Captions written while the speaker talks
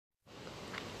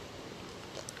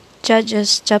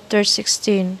Judges chapter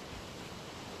 16.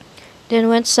 Then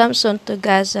went Samson to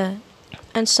Gaza,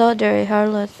 and saw there a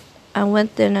harlot, and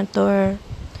went in unto her.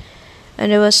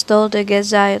 And it was told the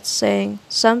Gazites, saying,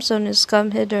 Samson is come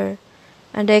hither.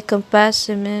 And they compassed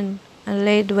him in, and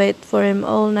laid wait for him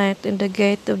all night in the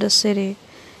gate of the city,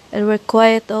 and were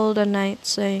quiet all the night,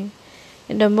 saying,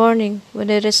 In the morning, when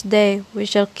it is day, we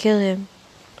shall kill him.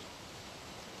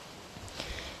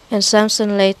 And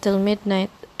Samson lay till midnight,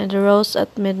 and arose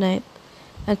at midnight,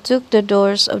 and took the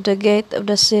doors of the gate of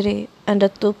the city, and the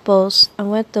two posts, and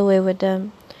went away with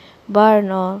them, bar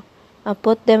and all, and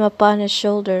put them upon his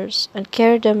shoulders, and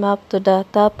carried them up to the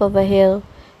top of a hill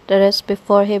that is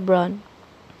before Hebron.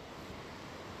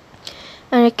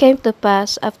 And it came to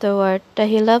pass afterward that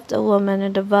he loved a woman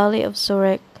in the valley of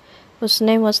Sorek, whose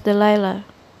name was Delilah.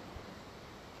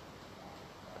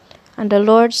 And the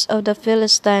lords of the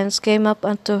Philistines came up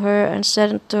unto her, and said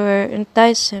unto her,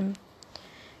 Entice him,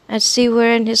 and see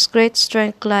wherein his great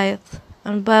strength lieth,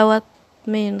 and by what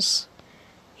means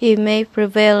he may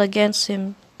prevail against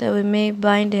him, that we may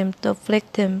bind him to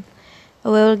afflict him.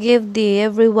 And we will give thee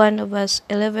every one of us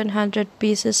 1,100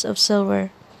 pieces of silver.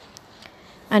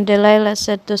 And Delilah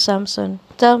said to Samson,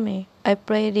 Tell me, I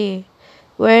pray thee,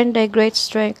 wherein thy great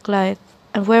strength lieth,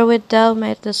 and wherewith thou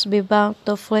mightest be bound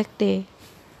to afflict thee.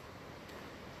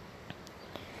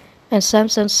 And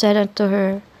Samson said unto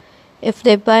her, If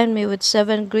they bind me with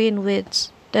 7 green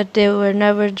weeds, that they were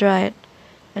never dried,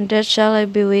 and then shall I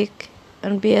be weak,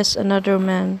 and be as another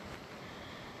man.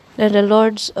 Then the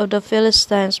lords of the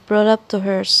Philistines brought up to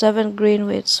her 7 green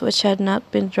weeds which had not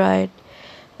been dried,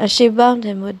 and she bound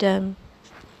him with them.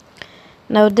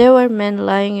 Now there were men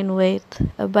lying in wait,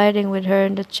 abiding with her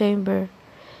in the chamber.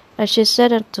 And she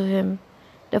said unto him,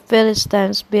 The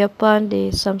Philistines be upon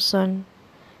thee, Samson.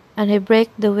 And he brake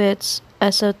the weeds,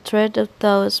 as a thread of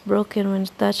tow is broken when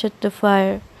it toucheth the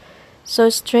fire, so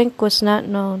his strength was not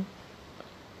known.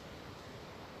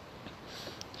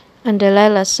 And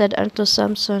Delilah said unto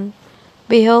Samson,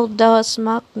 Behold, thou hast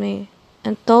mocked me,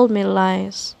 and told me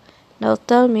lies. Now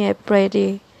tell me, I pray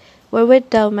thee, wherewith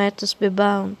thou mightest be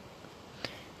bound.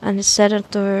 And he said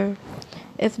unto her,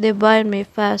 If they bind me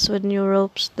fast with new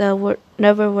ropes that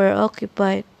never were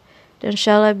occupied, then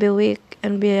shall I be weak,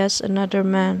 and be as another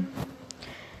man.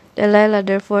 Delilah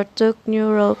therefore took new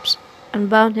ropes,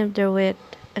 and bound him therewith,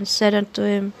 and said unto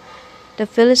him, The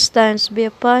Philistines be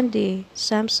upon thee,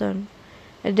 Samson.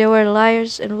 And there were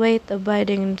liers in wait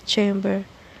abiding in the chamber,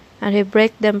 and he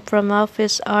brake them from off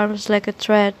his arms like a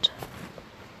thread.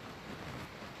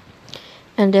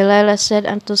 And Delilah said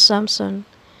unto Samson,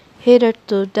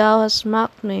 Hitherto thou hast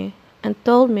mocked me, and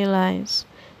told me lies.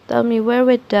 Tell me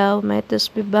wherewith thou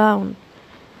mightest be bound.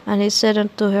 And he said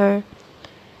unto her,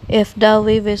 If thou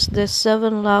weavest the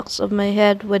 7 locks of my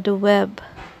head with a web.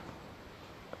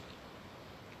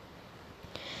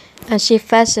 And she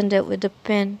fastened it with a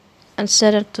pin, and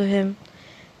said unto him,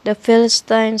 The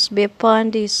Philistines be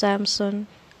upon thee, Samson.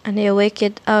 And he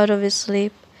awaked out of his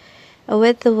sleep, and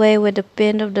went away with the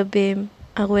pin of the beam,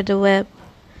 and with the web.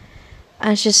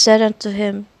 And she said unto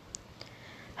him,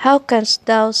 How canst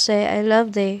thou say, I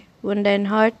love thee, when thine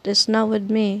heart is not with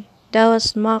me? Thou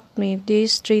hast mocked me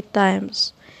these 3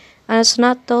 times, and hast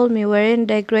not told me wherein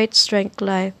thy great strength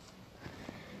lieth.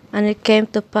 And it came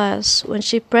to pass, when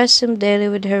she pressed him daily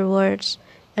with her words,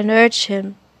 and urged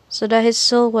him, so that his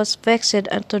soul was vexed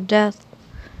unto death,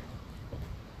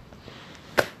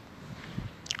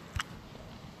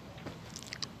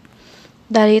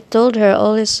 that he told her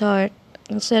all his heart,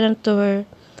 and said unto her,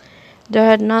 There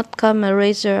had not come a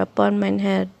razor upon mine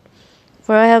head,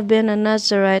 for I have been a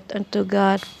Nazarite unto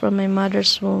God from my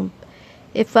mother's womb.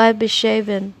 If I be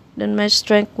shaven, then my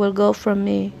strength will go from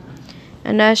me,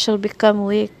 and I shall become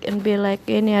weak, and be like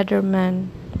any other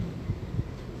man.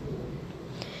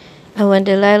 And when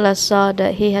Delilah saw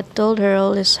that he had told her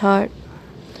all his heart,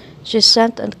 she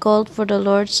sent and called for the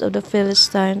lords of the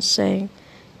Philistines, saying,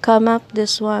 Come up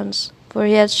this once, for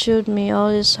he hath shewed me all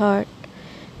his heart.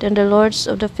 Then the lords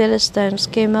of the Philistines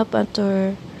came up unto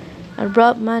her, and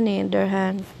brought money in their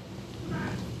hand.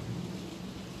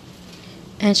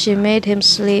 And she made him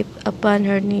sleep upon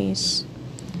her knees.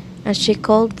 And she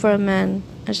called for a man,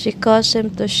 and she caused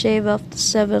him to shave off the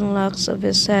 7 locks of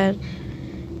his head.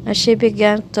 And she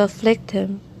began to afflict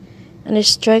him, and his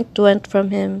strength went from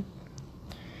him.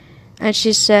 And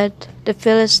she said, The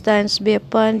Philistines be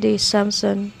upon thee,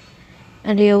 Samson.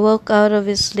 And he awoke out of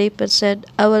his sleep, and said,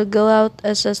 I will go out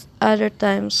as at other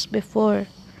times before,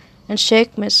 and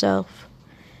shake myself.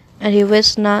 And he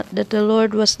wist not that the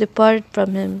Lord was departed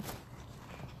from him.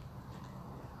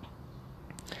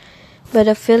 But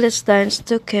the Philistines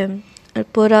took him,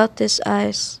 and put out his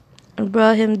eyes, and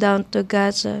brought him down to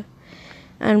Gaza,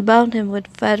 and bound him with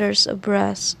fetters of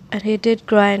brass, and he did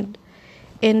grind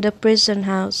in the prison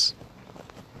house.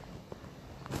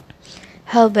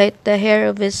 Howbeit the hair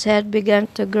of his head began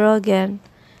to grow again,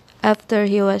 after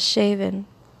he was shaven.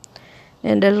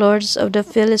 Then the lords of the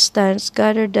Philistines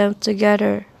gathered them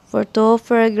together, for to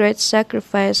offer a great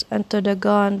sacrifice unto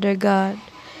Dagon their god,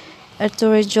 and to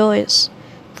rejoice.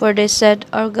 For they said,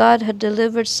 Our God had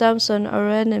delivered Samson our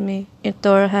enemy into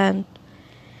our hand.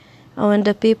 And when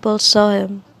the people saw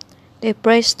him, they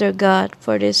praised their God,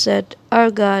 for they said,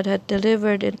 Our God had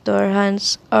delivered into our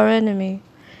hands our enemy,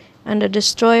 and the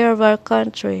destroyer of our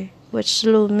country, which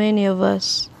slew many of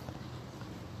us.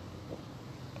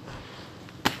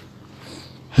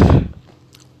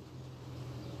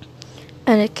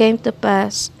 And it came to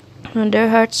pass, when their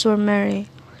hearts were merry,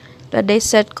 that they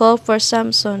said, Call for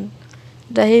Samson,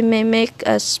 that he may make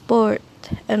us sport.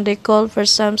 And they called for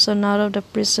Samson out of the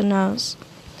prison house.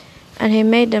 And he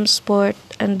made them sport,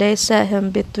 and they set him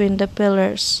between the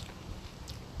pillars.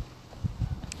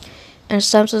 And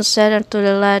Samson said unto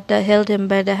the lad that held him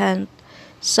by the hand,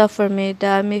 Suffer me,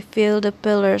 that I may feel the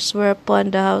pillars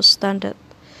whereupon the house standeth,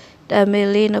 that I may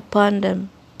lean upon them.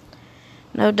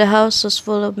 Now the house was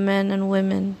full of men and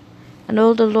women, and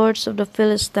all the lords of the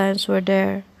Philistines were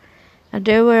there. And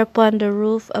there were upon the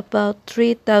roof about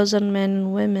 3,000 men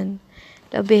and women,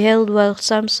 that beheld while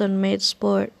Samson made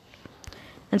sport.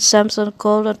 And Samson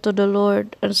called unto the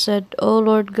Lord, and said, O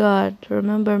Lord God,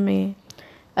 remember me,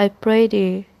 I pray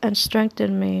thee, and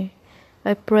strengthen me.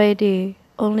 I pray thee,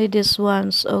 only this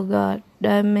once, O God,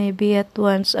 that I may be at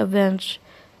once avenged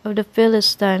of the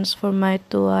Philistines for my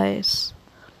 2 eyes.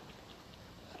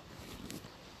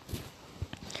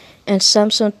 And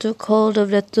Samson took hold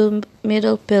of the 2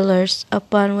 middle pillars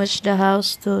upon which the house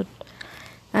stood,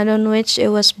 and on which it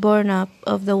was borne up,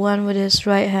 of the one with his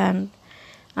right hand,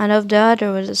 and of the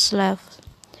other with his left.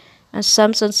 And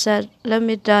Samson said, Let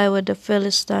me die with the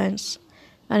Philistines.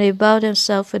 And he bowed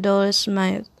himself with all his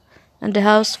might. And the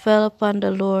house fell upon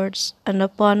the lords, and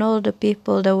upon all the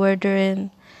people that were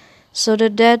therein. So the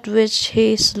dead which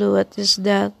he slew at his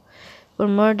death were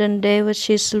more than they which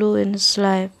he slew in his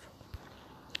life.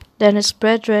 Then his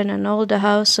brethren and all the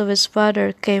house of his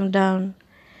father came down,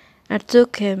 and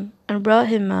took him, and brought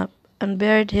him up, and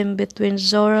buried him between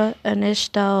Zorah and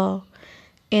Eshtaol,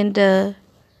 in the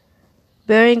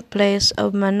burying place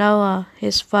of Manoah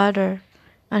his father.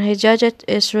 And he judged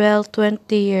Israel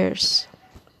 20 years.